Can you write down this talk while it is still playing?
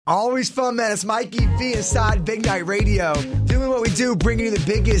Always fun, man. It's Mikey V inside Big Night Radio. Doing what we do, bringing you the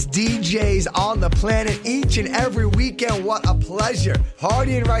biggest DJs on the planet each and every weekend. What a pleasure.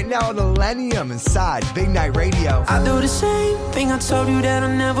 Partying right now at Millennium inside Big Night Radio. I do the same thing I told you that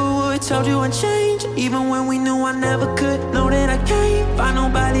I never would. Told you I'd change, even when we knew I never could. Know that I can't find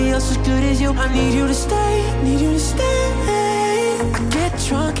nobody else as good as you. I need you to stay, need you to stay. I get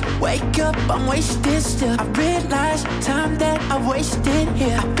drunk, wake up, I'm wasted still. I realize time that I wasted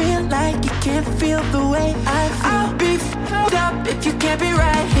here. I feel like you can't feel the way I feel. I'll be f***ed up if you can't be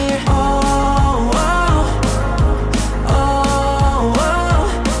right here. Oh, oh, oh, oh,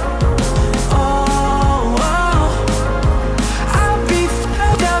 oh, oh. I'll be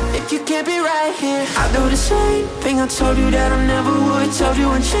f***ed up if you can't be right here. I do the same thing I told you that I never would. Told you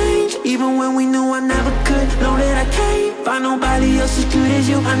I'd change, even when we knew I never could. Know that I can't find nobody else as good as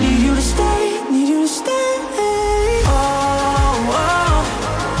you. I need you to stay, need you to stay. Oh, oh,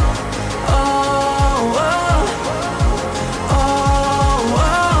 oh, oh, oh,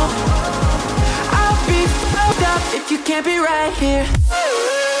 oh. I'll be f***ed up if you can't be right here.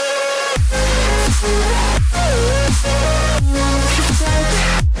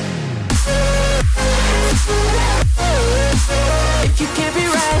 If you can't be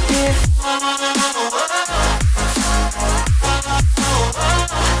right here.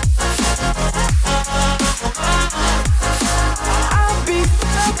 I'll be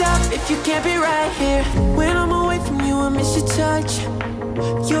f***ed up if you can't be right here. When I'm away from you, I miss your touch.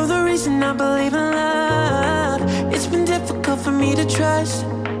 You're the reason I believe in love. It's been difficult for me to trust,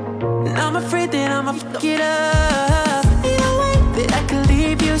 and I'm afraid that I'ma fuck it up. Ain't no way that I could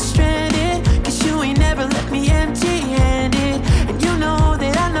leave you stranded, 'cause you ain't never left me empty-handed. And you know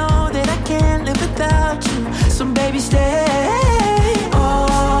that I can't live without you. So baby, stay. Oh,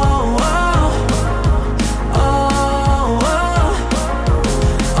 oh, oh, oh,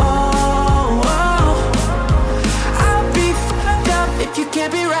 oh, oh. I'll be f***ed up if you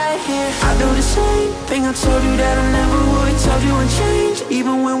can't be right here. I do the same thing I told you that I never would. Told you I'd change,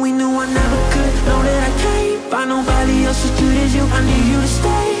 even when we knew I never could. Know that I can't find nobody else as good as you. I need you to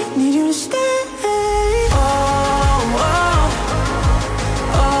stay, need you to stay. Oh, oh,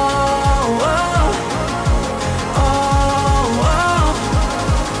 oh, oh, oh, oh.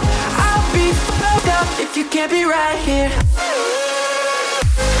 I'll be f***ed up if you can't be right here.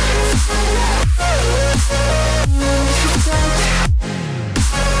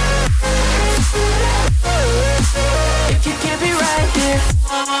 If you can't be right here.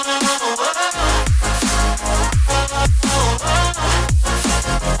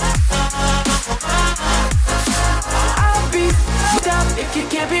 I'll be f***ed up if you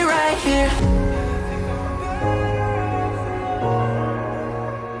can't be right here.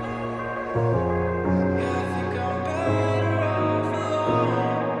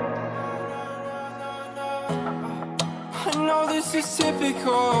 I know this is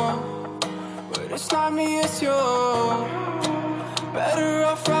typical, but it's not me, it's you. Better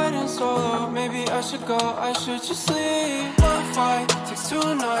off riding solo. Maybe I should go, I should just leave. One fight takes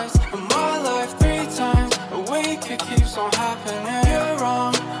 2 nights of my life 3 times awake, it keeps on happening. You're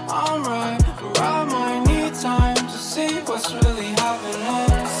wrong, I'm right, or I might need time to see what's really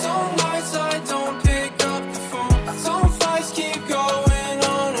happening. Some nights I don't pick up the phone. Some fights keep going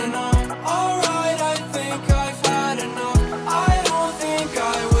on and on. Alright, I think I've had enough. I don't think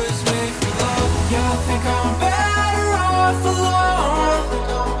I was made for love. Yeah, I think I'm better off alone.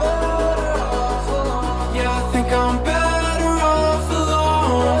 Yeah, I think I'm better off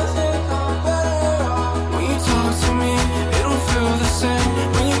alone. When you talk to me, it don't feel the same.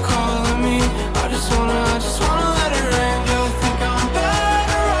 When you're calling me, I just wanna let it rain. Yeah, I think I'm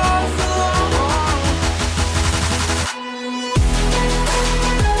better off alone.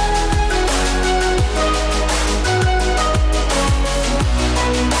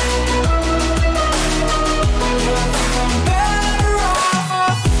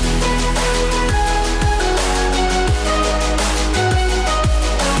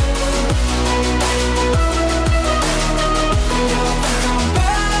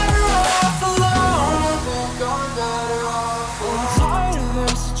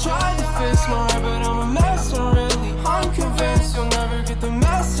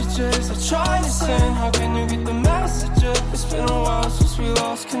 Trying to send, how can you get the message? It's been a while since we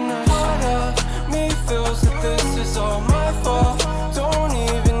lost connection. Part of me feels that this is all my fault. Don't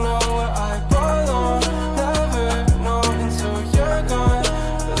even know where I belong. Never know until you're gone.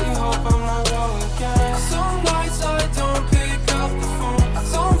 Really hope I'm not going again. Some nights I don't pick up the phone.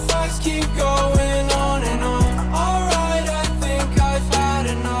 Some fights keep going on and on. Alright, I think I've had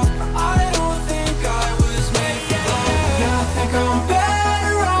enough. I don't think I was made for love. Yeah, I think I'm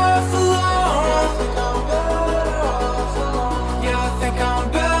better off.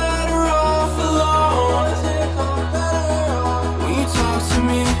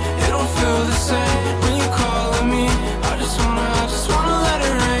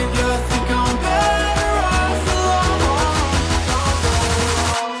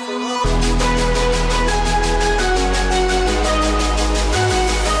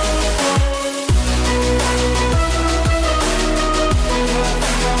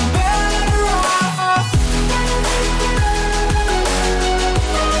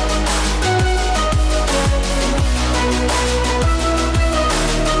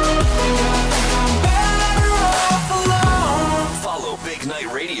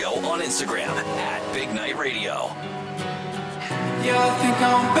 Radio on Instagram at Big Night Radio. Yeah, I think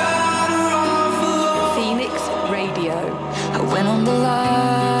I'm better off alone. Phoenix Radio. I went on the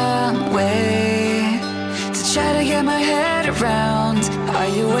long way to try to get my head around. Are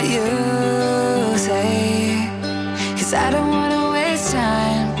you what you say? 'Cause I don't wanna waste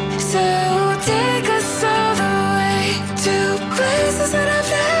time. So take us all the way to places that I've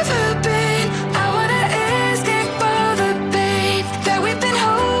never been. I wanna escape all the pain that we've been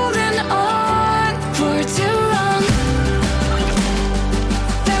holding on for too long.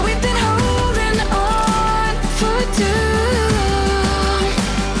 That we've been holding on for too long.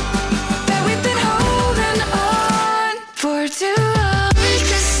 That we've been holding on for too long.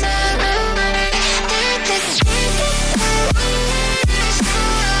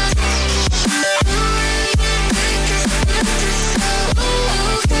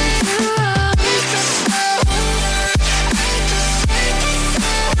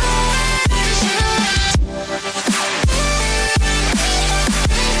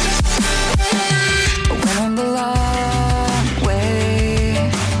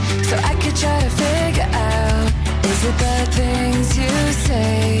 Things you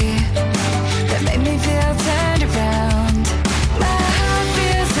say that make me feel turned around. My heart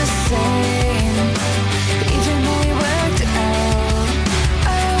feels the same, even though we worked it out.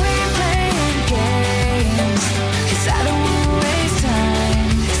 Are we playing games? 'Cause I don't wanna waste time.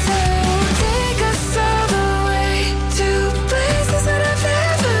 So take us all the way to places that I've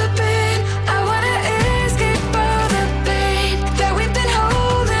never been. I wanna escape all the pain that we've been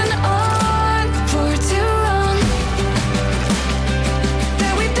holding on for too long.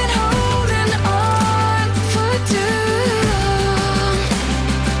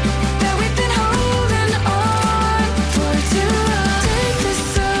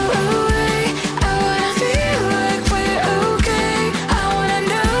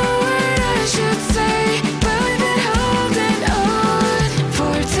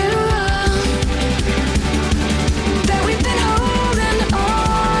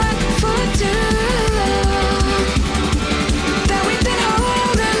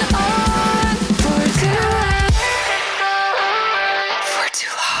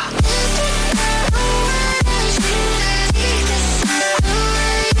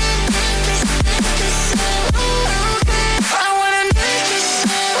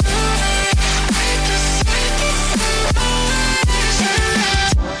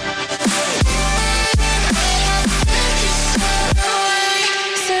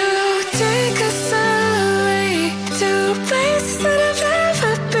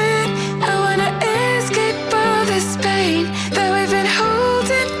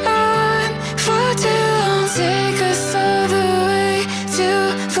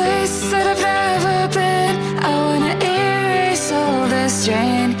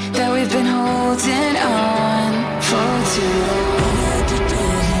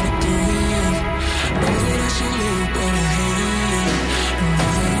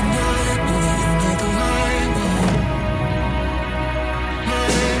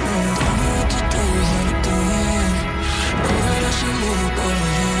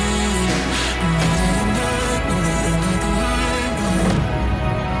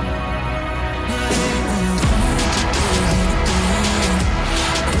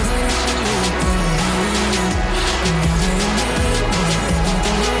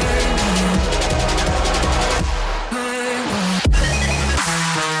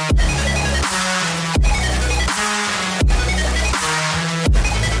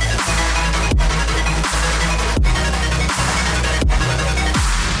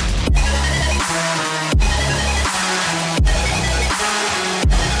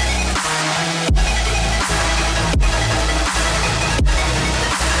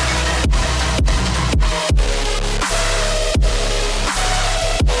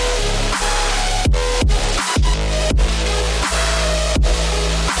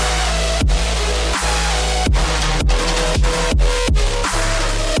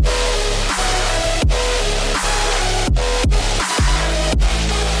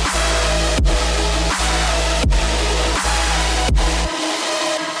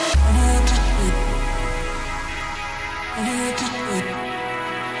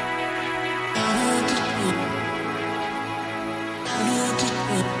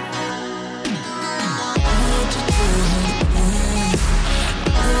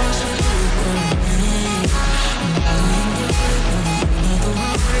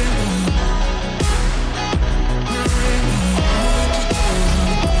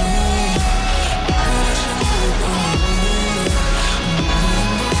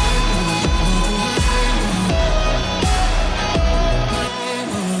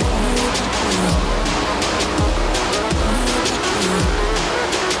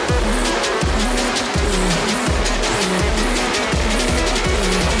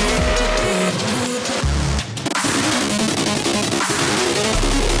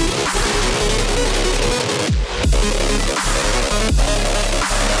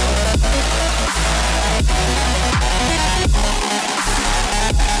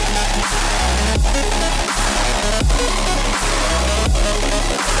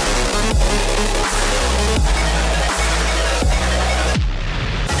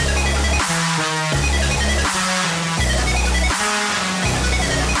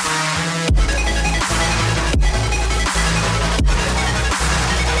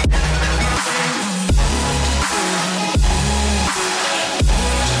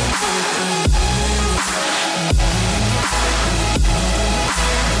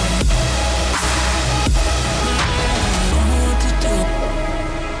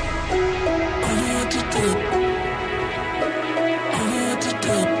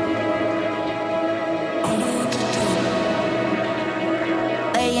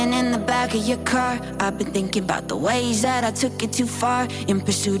 back of your car, I've been thinking about the ways that I took it too far. In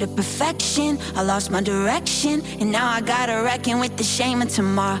pursuit of perfection, I lost my direction, and now I gotta reckon with the shame of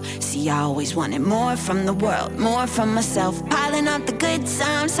tomorrow. See, I always wanted more from the world, more from myself. Piling up the good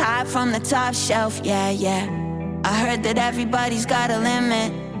times, high from the top shelf, yeah, yeah. I heard that everybody's got a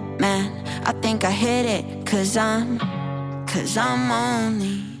limit, man. I think I hit it, cause I'm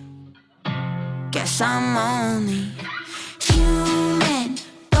only, guess I'm only human.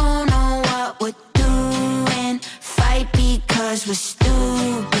 Don't know what we're doing. Fight because we're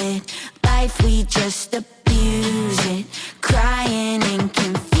stupid. Life, we just abuse it. Crying in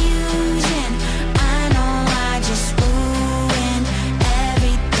confusion. I know I just ruined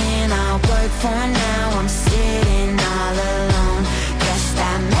everything I worked for. Now I'm sitting all alone. Guess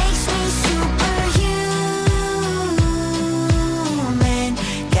that makes me superhuman.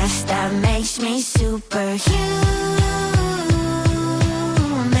 Guess that makes me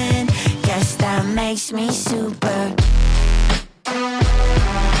superhuman. Guess that makes me super.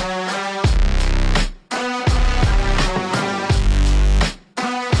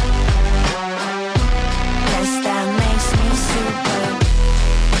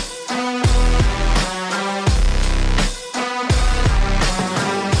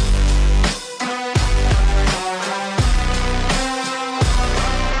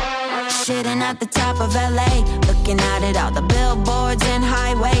 At the top of LA, looking out at all the billboards and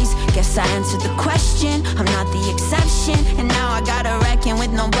highways. Guess I answered the question, I'm not the exception. And now I gotta reckon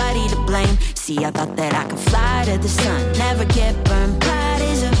with nobody to blame. See, I thought that I could fly to the sun, never get burned. Pride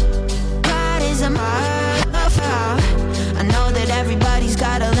is a I know that everybody's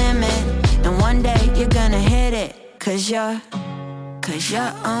got a limit, and one day you're gonna hit it. Cause you're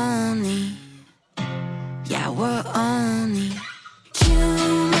only, yeah, we're only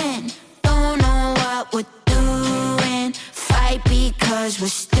human. We're doing, fight because we're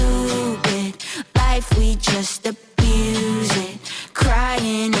stupid. Life, we just abuse it.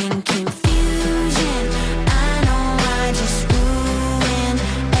 Crying in confusion. I know I just ruined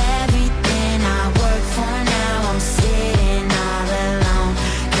everything I worked for. Now I'm sitting all alone.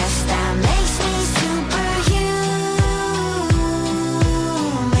 Guess that makes me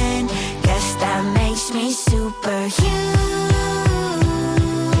superhuman. Guess that makes me superhuman.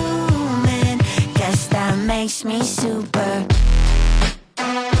 That makes me super.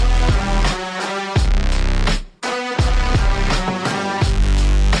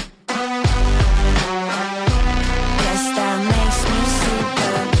 Guess that makes me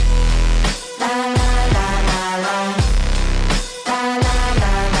super. La la la la la. La la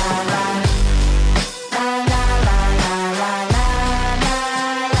la la la. La la la la la la.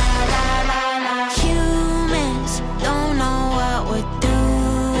 La la la. Humans don't know what we're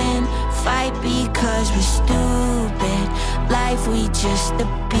doing. Fight because we're stupid. Life, we just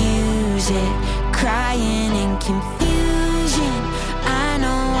abuse it. Crying in confusion. I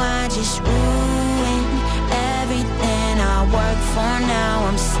know I just ruined everything I worked for. Now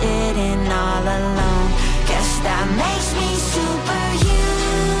I'm sitting all alone. Guess that makes me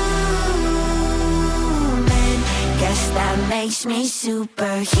superhuman. Guess that makes me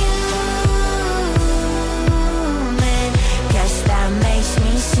superhuman. Guess that makes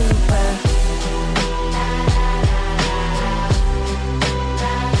me super.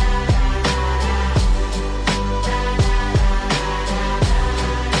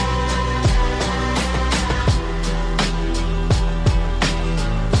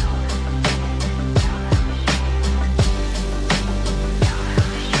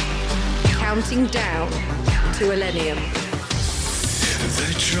 Counting down to Millennium.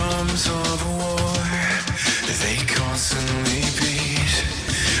 The drums of war, they constantly beat.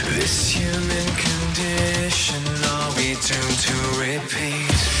 This human condition, are we doomed to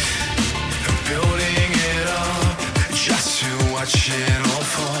repeat? Building it up, just to watch it all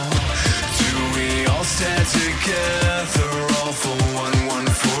fall. Do we all stand together, all for one, one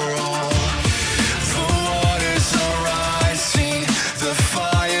for all? The waters are rising, the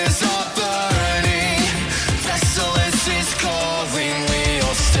fires are burning. Pestilence is calling, we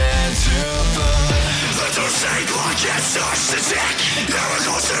all stand to burn. The Tuesday clock starts to tick. Now we're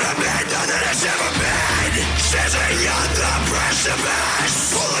closer to midnight than it's ever been. Standing on the precipice,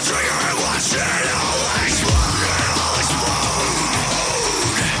 pull the trigger and watch it all explode. It all explode.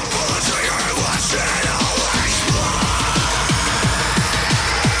 Pull the trigger and watch it all explode.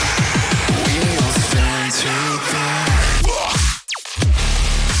 We all stand to burn.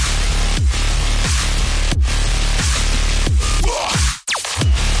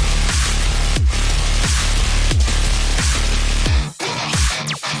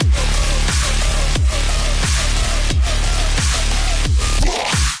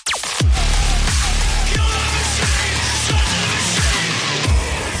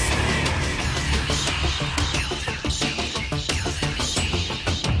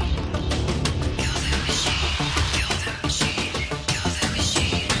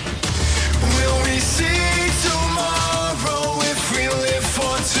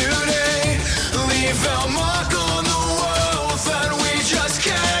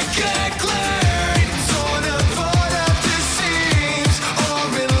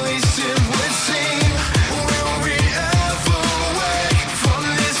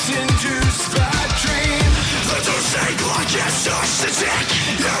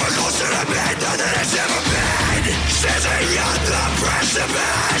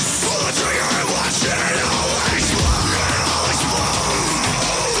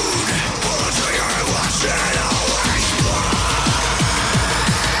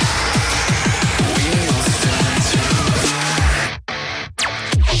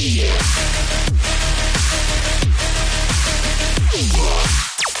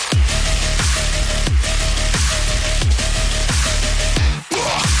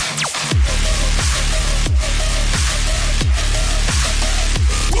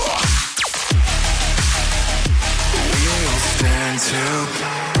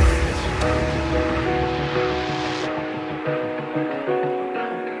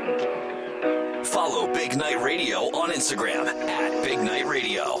 Follow Big Night Radio on Instagram at Big Night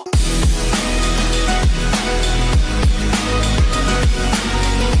Radio.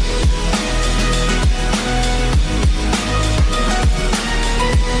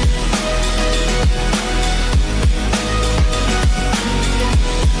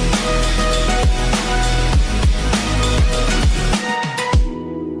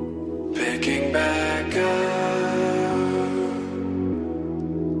 Picking back up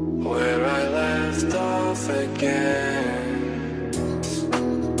where I left off again,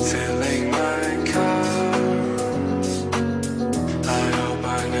 filling my cup. I hope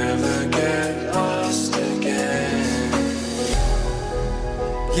I never get lost again.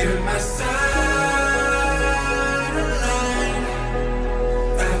 You're my satellite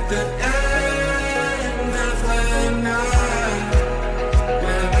at the end of the night.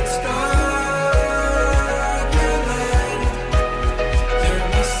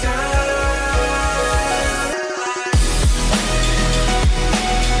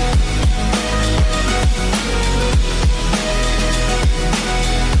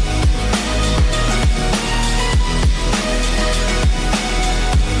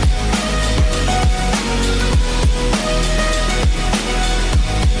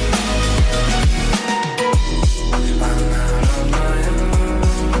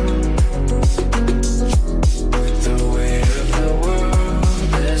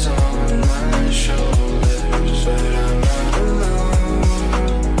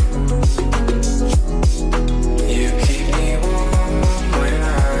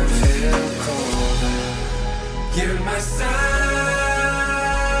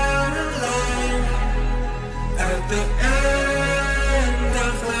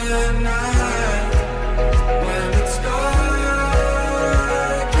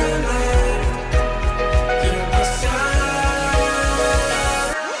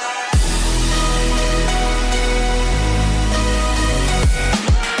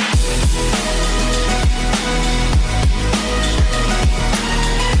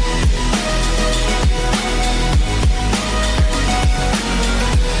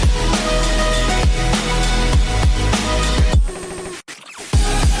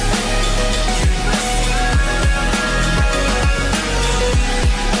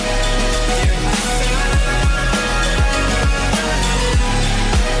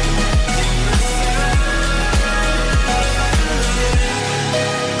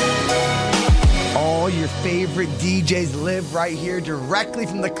 DJs live right here directly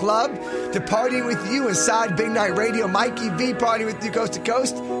from the club to partying with you inside Big Night Radio. Mikey V partying with you coast to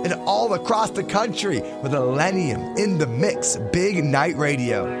coast and all across the country with Illenium in the mix. Big Night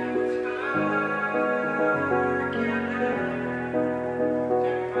Radio.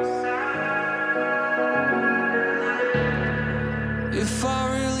 If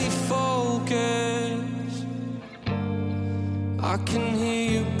I really focus, I can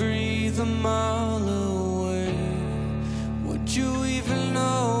hear you breathe a mile away. Would you even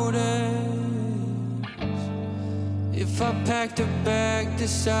notice if I packed a bag,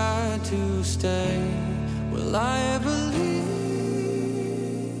 decide to stay? Will I ever leave?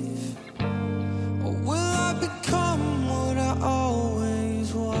 Or will I become what I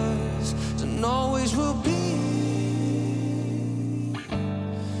always was and always will be?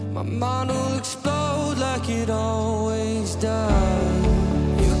 My mind will explode like it always does.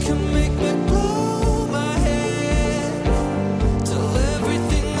 You can make me blow my head till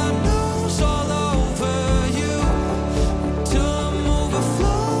everything I know's all over you, till I'm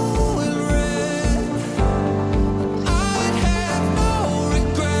overflowing red. I'd have no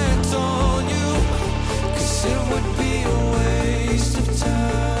regrets on you, 'cause it would be a waste of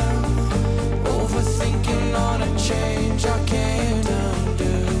time, overthinking on a change I can't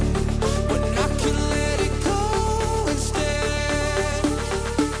undo. When I can let it go instead.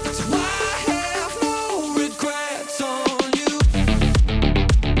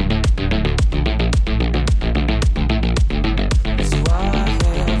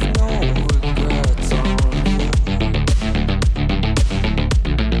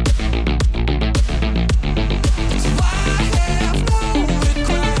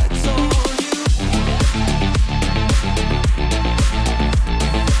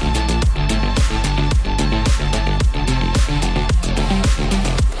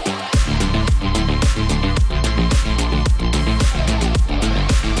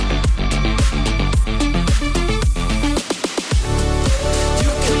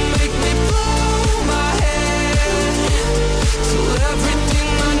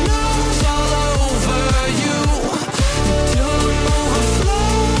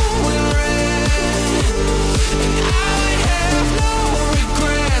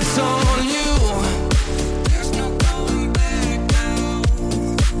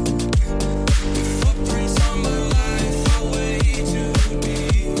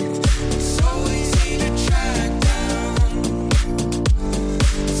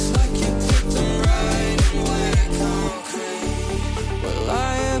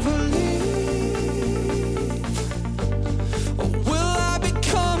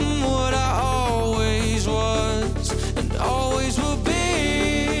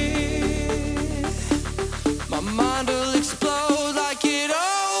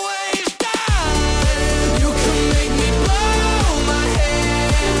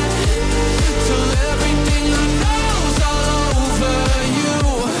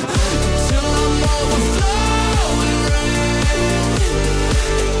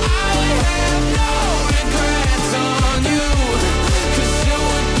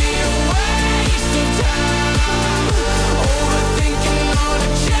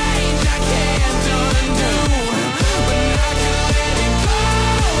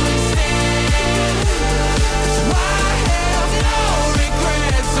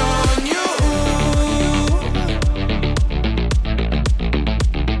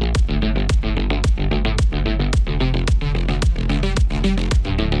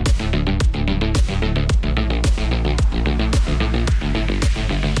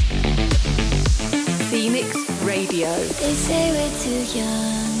 Radio. They say we're too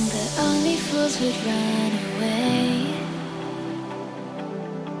young, but only fools would run away.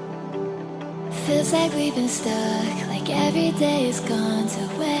 Feels like we've been stuck, like every day has gone to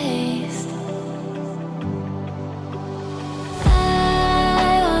waste.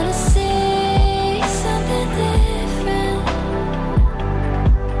 I wanna see something different.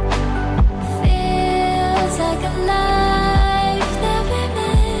 Feels like a life that we're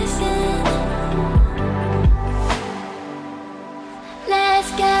missing. Let's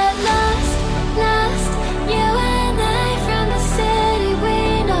get lost, lost, you and I from the city we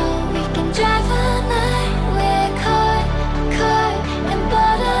know. We can drive all night, we're caught, caught in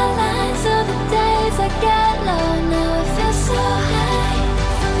borderlines of the days I get low. Now I feel so high,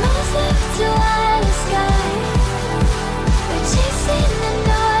 from Oslo to Isle Sky. We're chasing the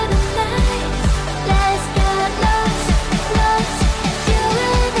northern lights. Let's get lost, lost, you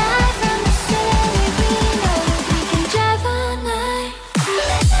and I from the city we know. We can drive all night.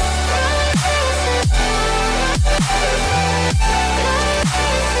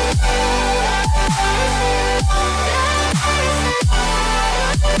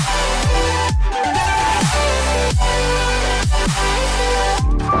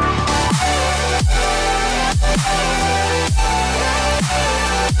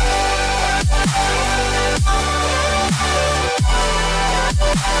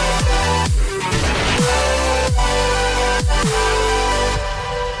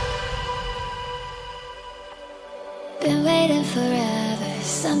 Been waiting forever,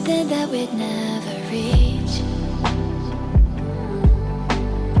 something that we'd never reach.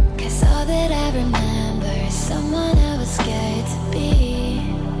 'Cause all that I remember is someone I was scared to be.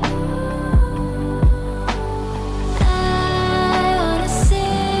 I wanna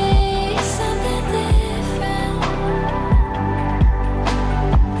see something different.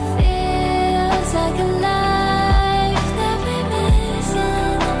 Feels like a life that we're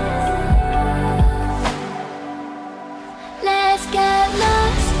missing. Let's get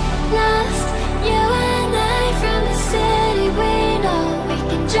lost, lost, you and I from the city we know. We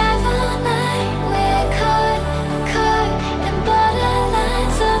can drive all night, we're caught, caught in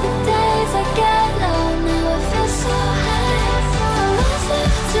borderlines of the days I get low. Now I feel so high, from Oslo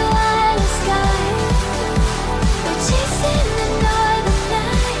to Isle Sky. We're chasing the northern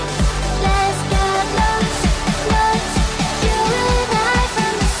lights. Let's get lost, lost, you and I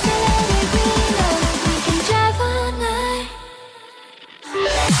from the city we know. We can drive all night.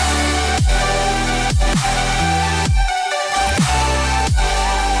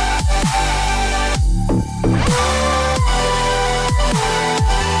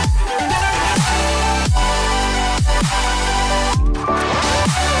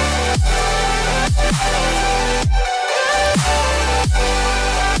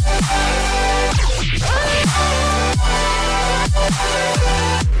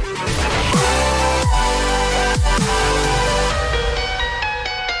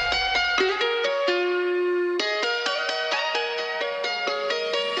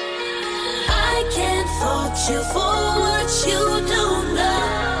 I can't fault you for what you don't know.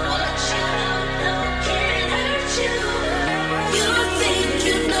 Can't hurt you. You think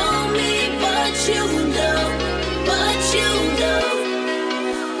you know me, but you know what you know.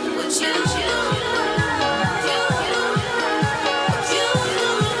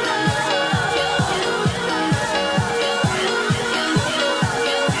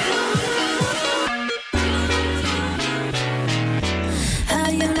 How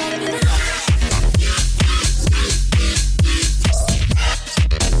you like it?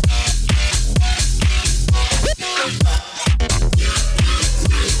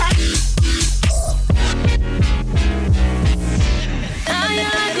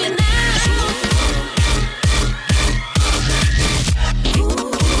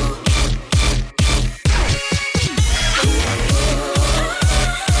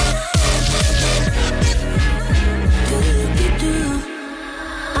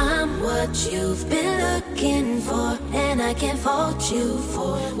 You've been looking for, and I can't fault you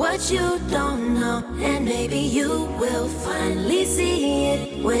for what you don't know. And maybe you will finally see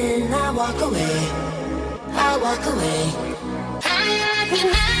it when I walk away. I walk away. How you like me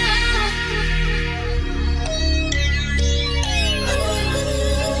now?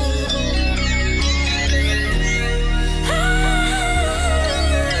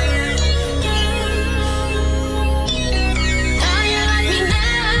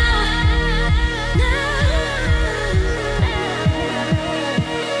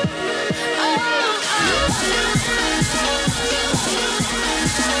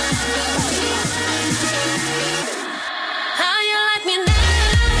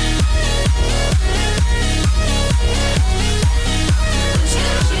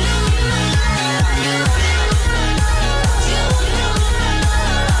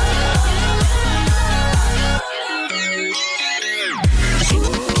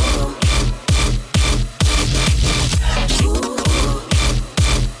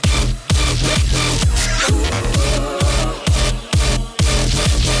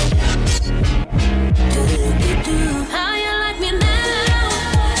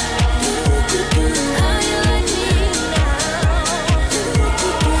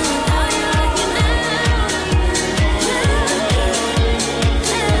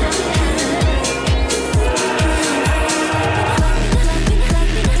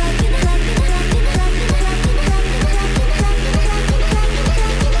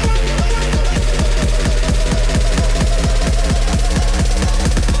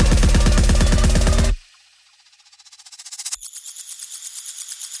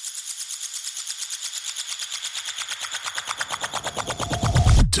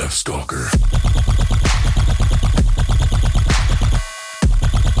 Deathstalker.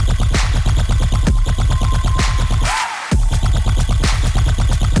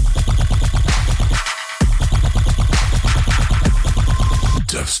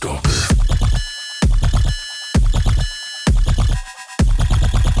 Deathstalker.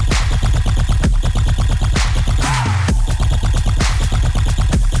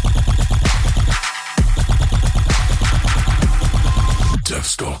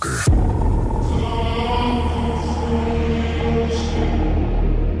 Deathstalker.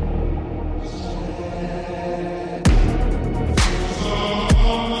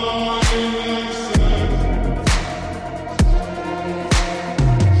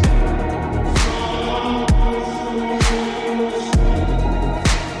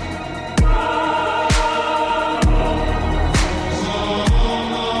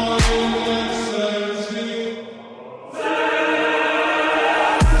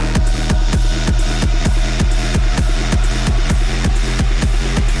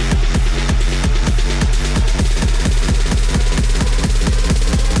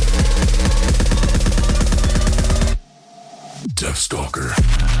 Deathstalker.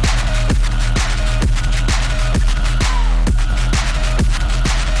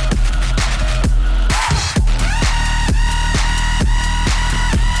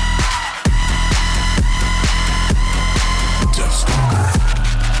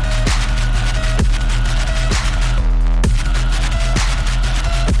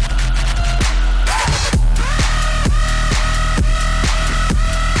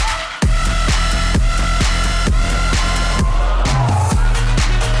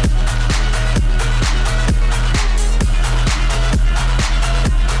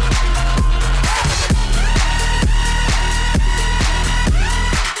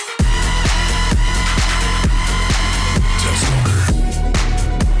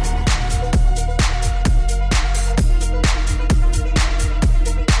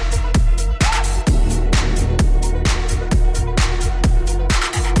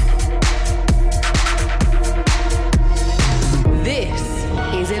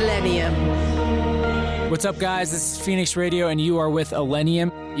 What's up, guys? This is Phoenix Radio, and you are with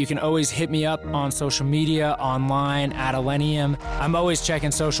Illenium. You can always hit me up on social media, online, at Illenium. I'm always checking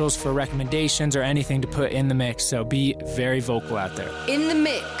socials for recommendations or anything to put in the mix, so be very vocal out there. In the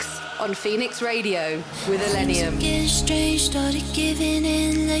mix on Phoenix Radio with Illenium. Getting strange, started giving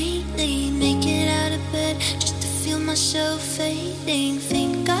in lately. Making out of bed just to feel myself fading.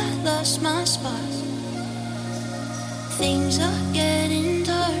 Think I lost my spot. Things are getting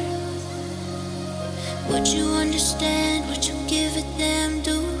dark. Would you understand? Would you give a damn?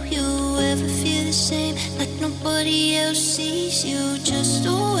 Do you ever feel the same? Like nobody else sees you, just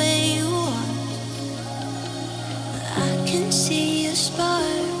the way you are. But I can see a spark,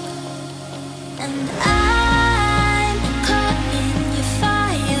 and I'm caught in your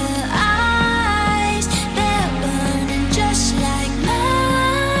fire eyes. They're burning just like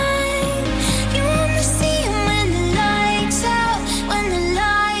mine. You only see 'em when the lights out, when the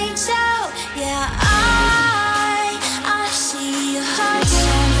lights out. Yeah, I see your heart's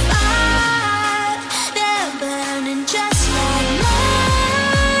on fire. They're burning just like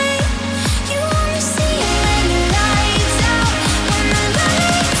mine. You only see 'em when the lights out, when the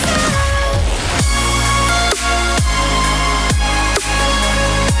lights out.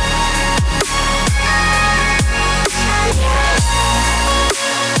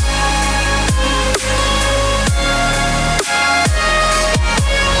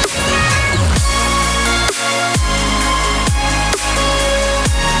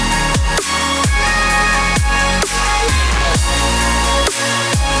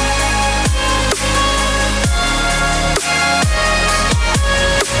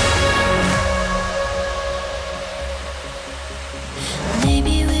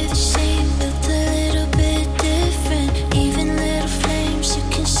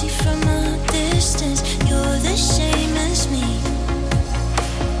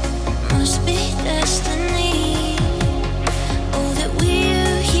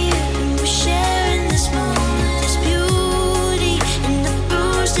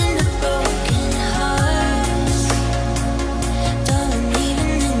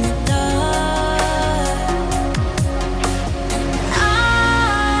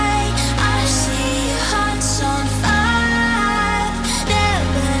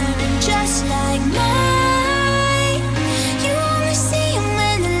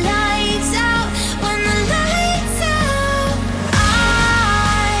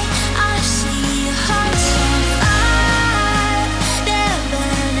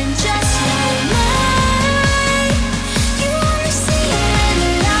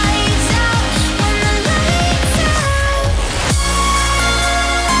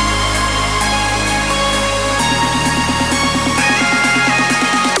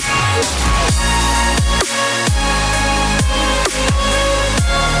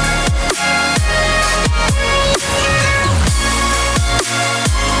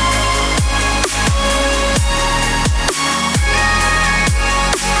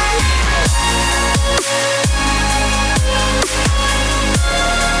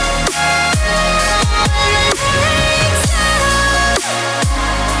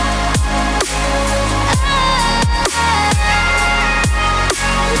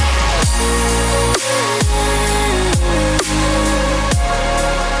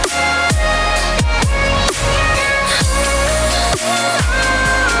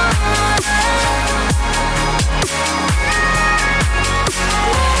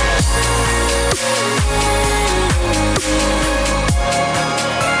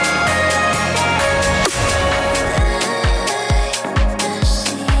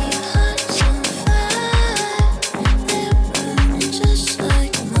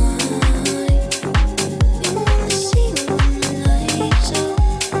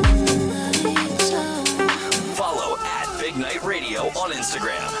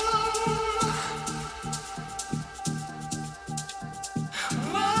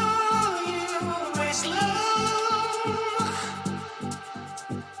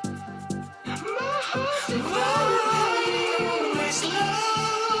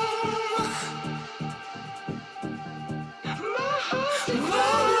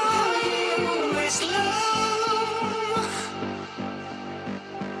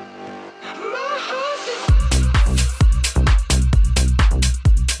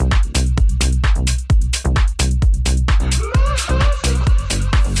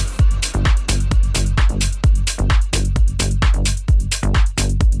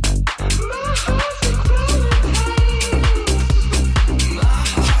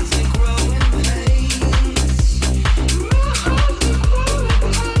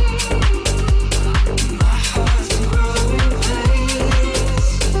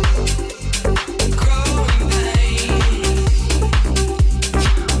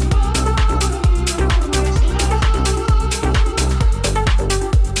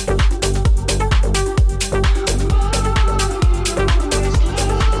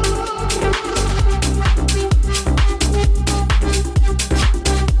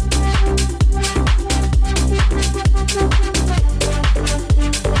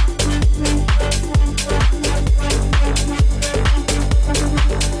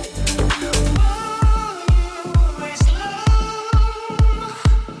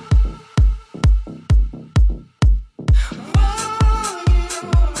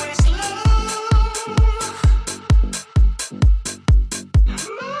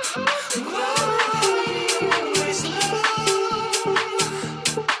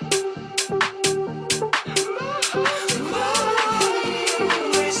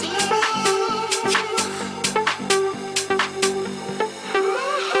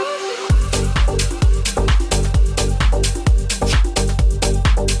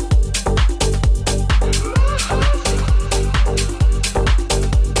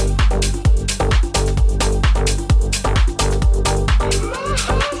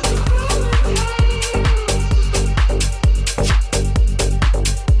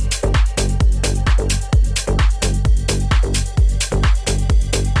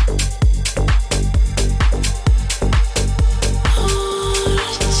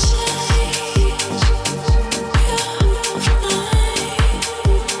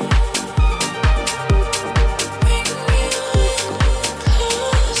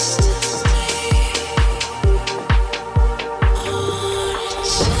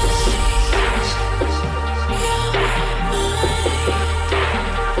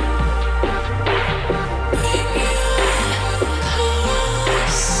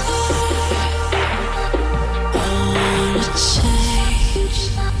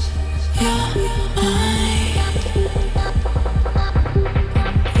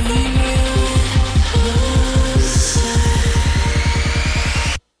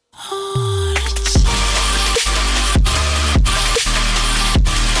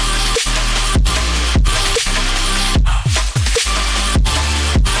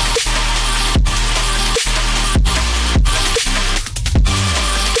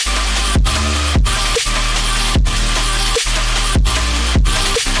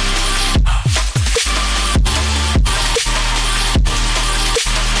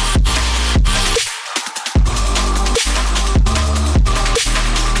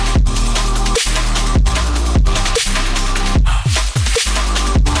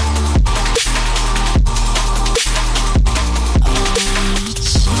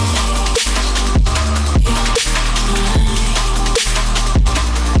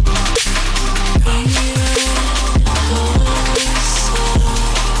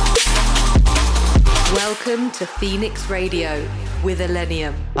 Welcome to Phoenix Radio with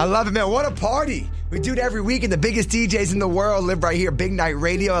Illenium. I love it, man. What a party. We do it every week, and the biggest DJs in the world live right here, Big Night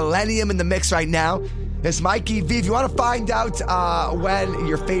Radio. Illenium in the mix right now. It's Mikey V. If you want to find out when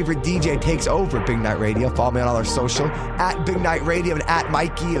your favorite DJ takes over Big Night Radio, follow me on all our social, at Big Night Radio and at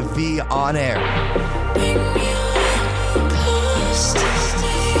Mikey V on air.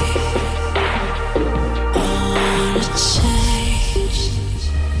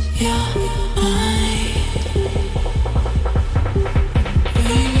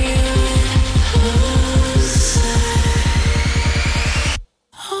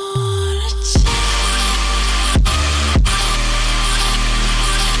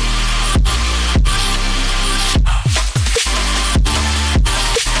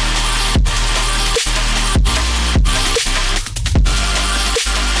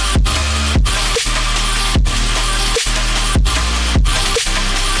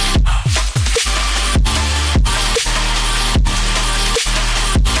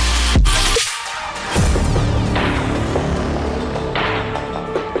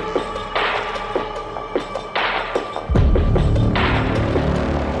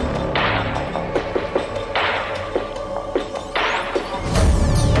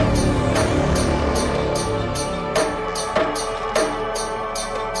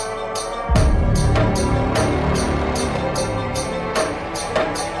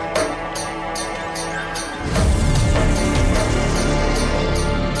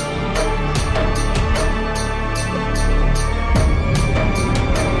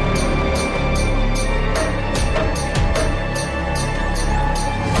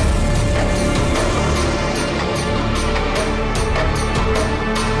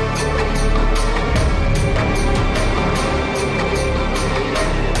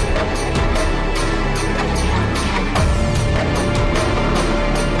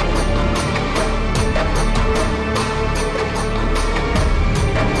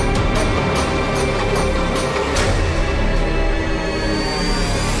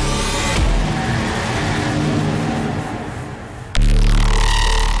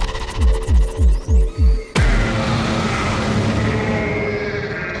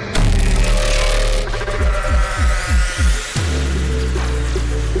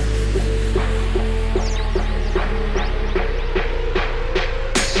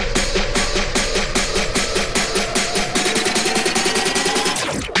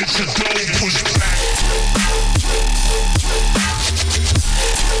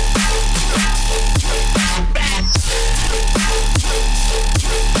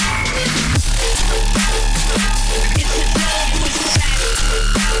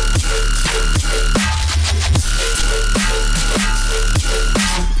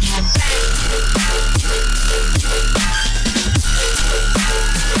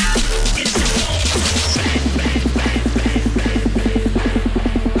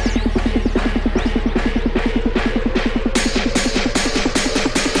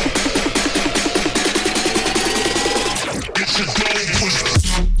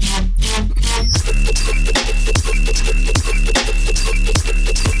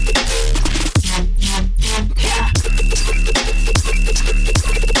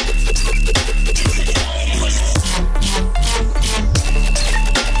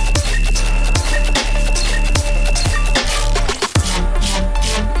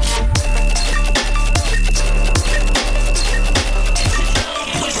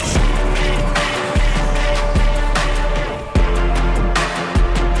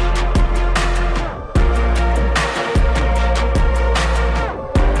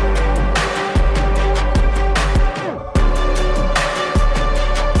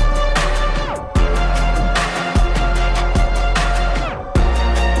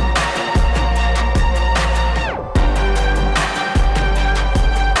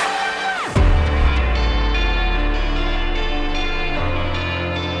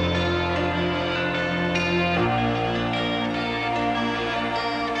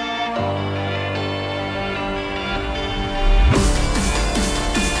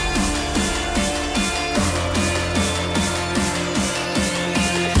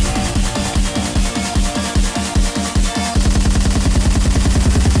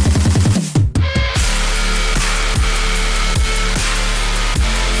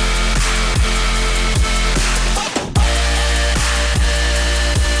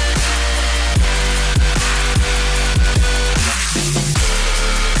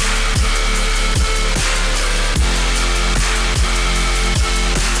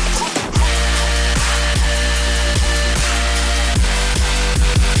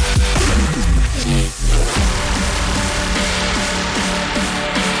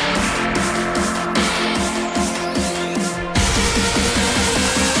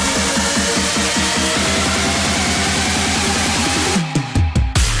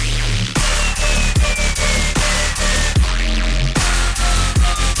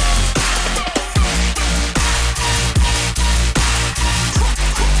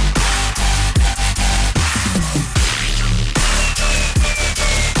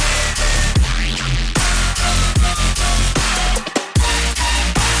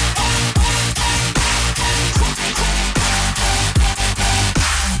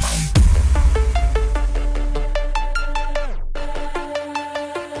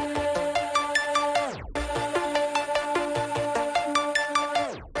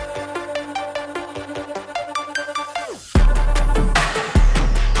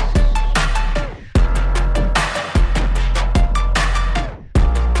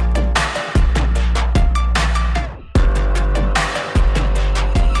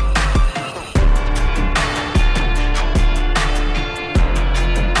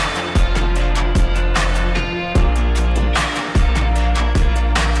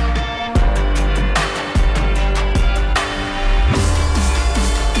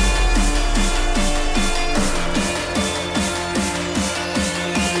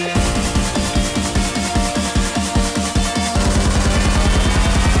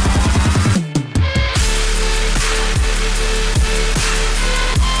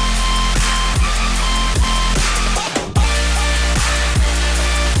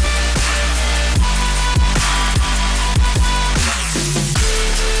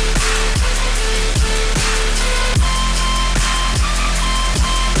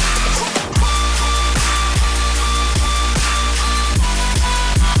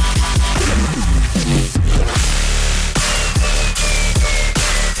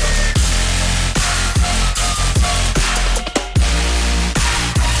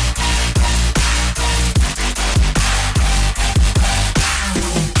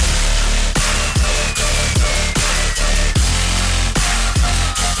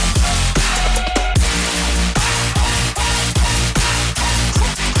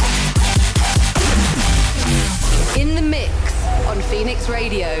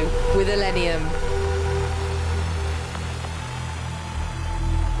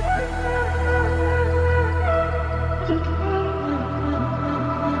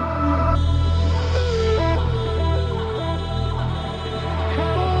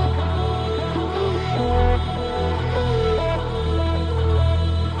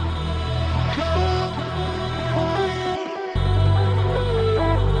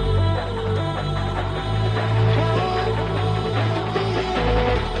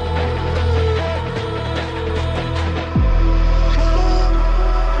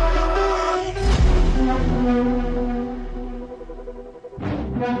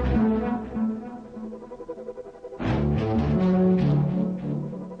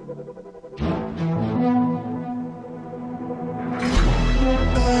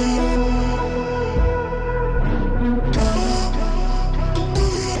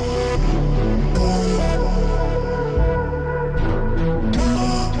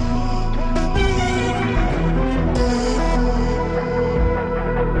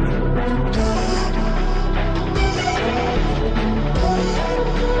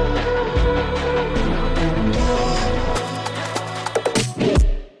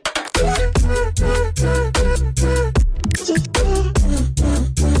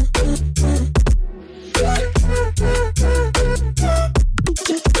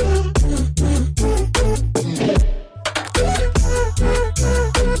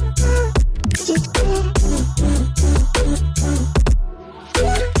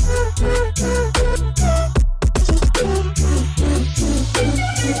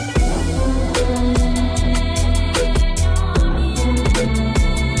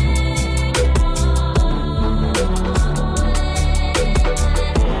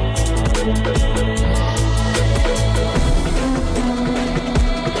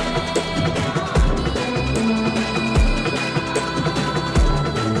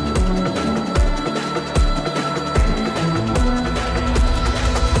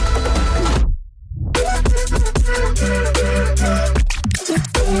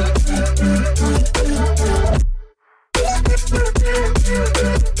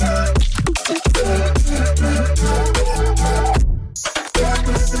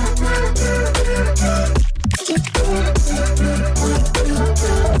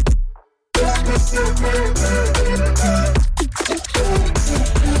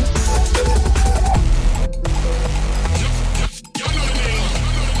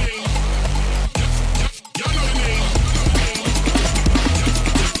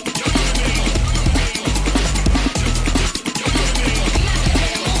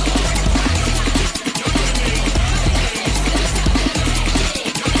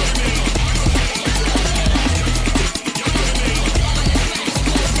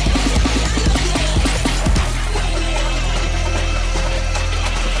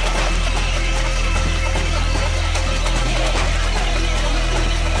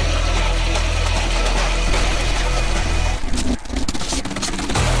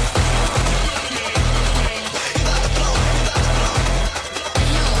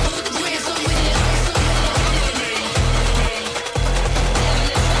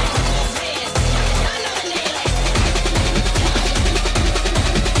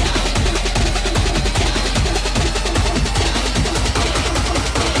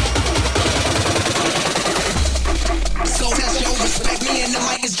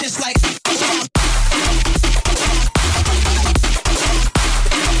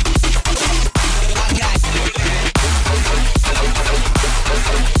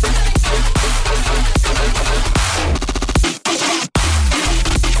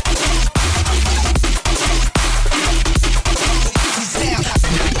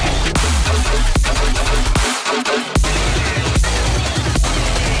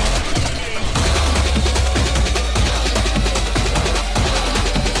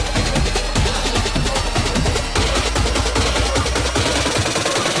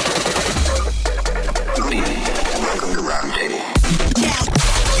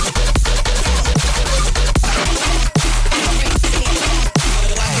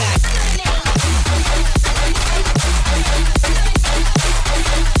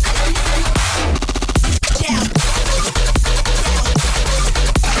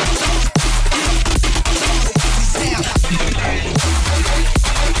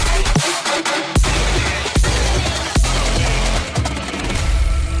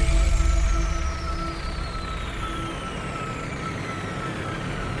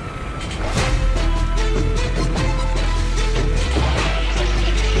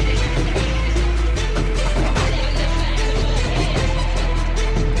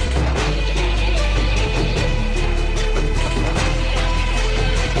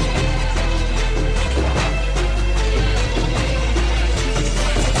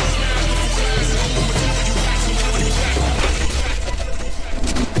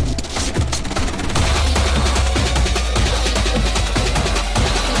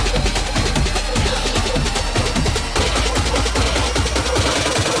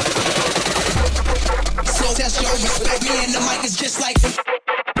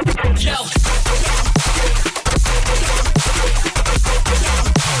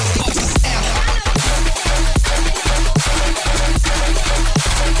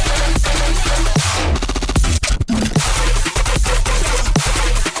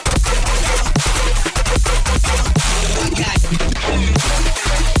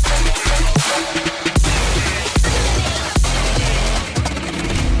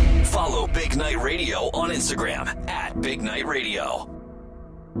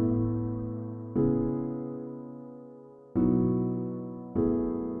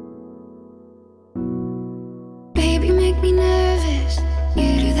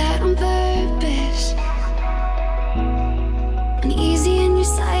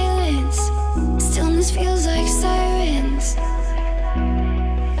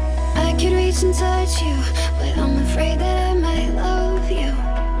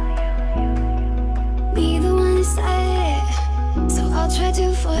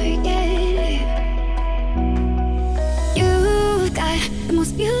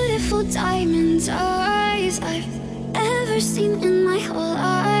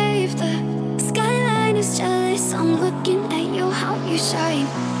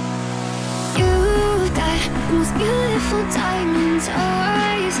 Beautiful diamonds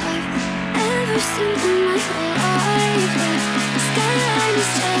eyes I've ever seen in my whole life. The skyline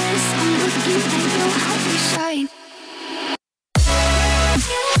is jealous. I'm looking at you, how you shine.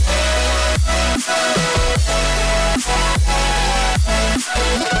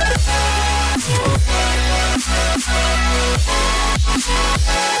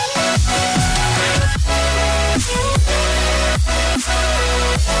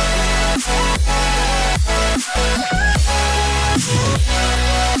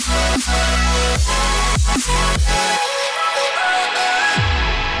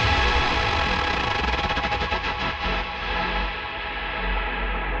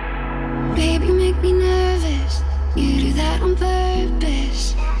 Baby, make me nervous. You do that on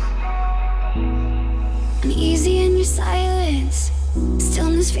purpose. Uneasy in your silence.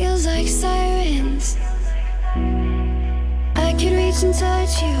 Stillness feels like sirens. I could reach and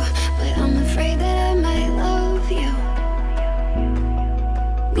touch you, but I'm afraid that I might love you.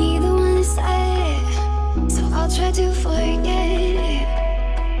 Neither one decided, so I'll try to forget it.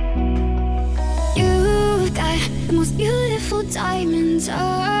 You've got the most beautiful diamond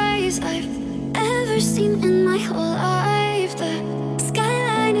eyes I've ever seen in my whole life. The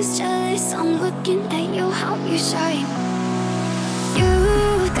skyline is jealous, I'm looking at you, how you shine.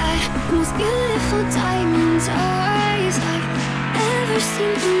 You've got the most beautiful diamond eyes I've ever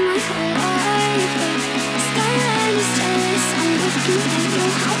seen in my whole life. The skyline is jealous, I'm looking at you,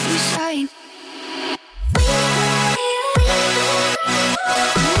 how you shine.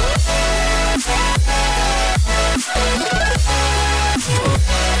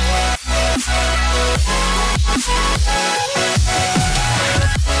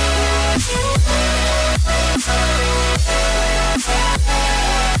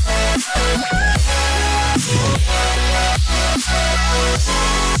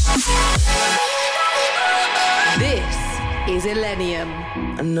 This is Illenium.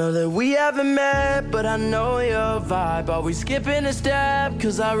 I know that we haven't met, but I know your vibe. Always skipping a step,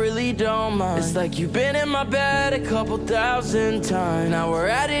 cause I really don't mind. It's like you've been in my bed a couple thousand times. Now we're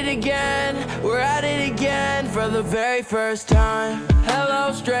at it again for the very first time.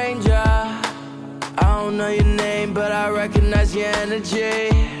 Hello, stranger. I don't know your name, but I recognize your energy.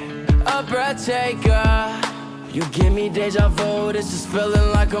 A breath taker. You give me deja vu, this is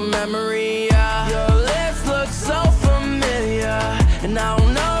feeling like a memory, yeah. Your lips look so familiar, and I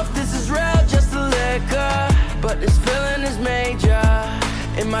don't know if this is real, just a liquor, but this feeling is major.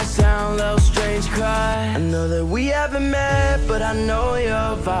 It might sound a little strange, cause I know that we haven't met, but I know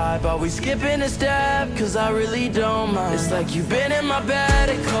your vibe. Always skipping a step, cause I really don't mind. It's like you've been in my bed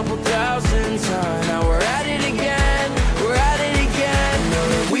a couple thousand times. Now we're at it again, I know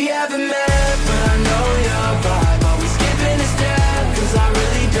that we haven't met, but I know your vibe. Always skipping a step, cause I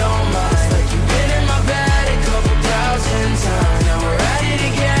really don't mind. It's like you've been in my bed a couple thousand times. Now we're at it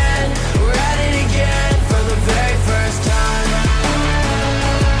again for the very first time.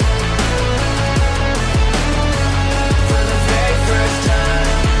 For the very first time.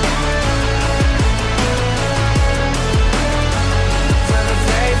 For the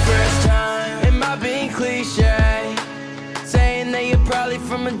very first time. It might be cliche, saying that you're probably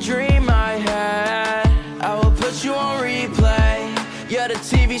from a dream I had. I will put you on replay. You're the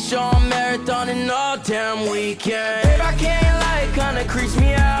TV show on marathoning all damn weekend. Babe, I can't lie, it kinda creeps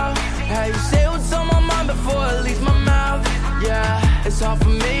me out. How you say what's on my mind before it leaves my mouth. Yeah, it's hard for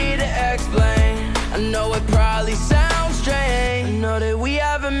me to explain. I know it probably sounds strange. I know that we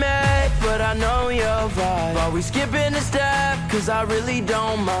haven't met, but I know your vibe. Always skipping a step, cause I really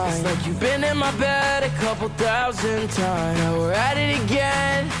don't mind. It's like you've been in my bed a couple thousand times. Now we're at it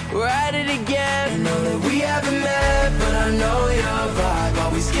again, I know that we haven't met, but I know your vibe.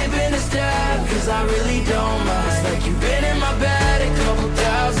 Always skipping a step, cause I really don't mind. It's like you've been in my bed a couple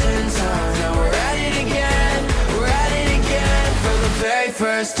thousand times. Now we're at it again for the very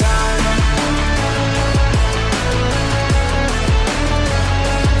first time.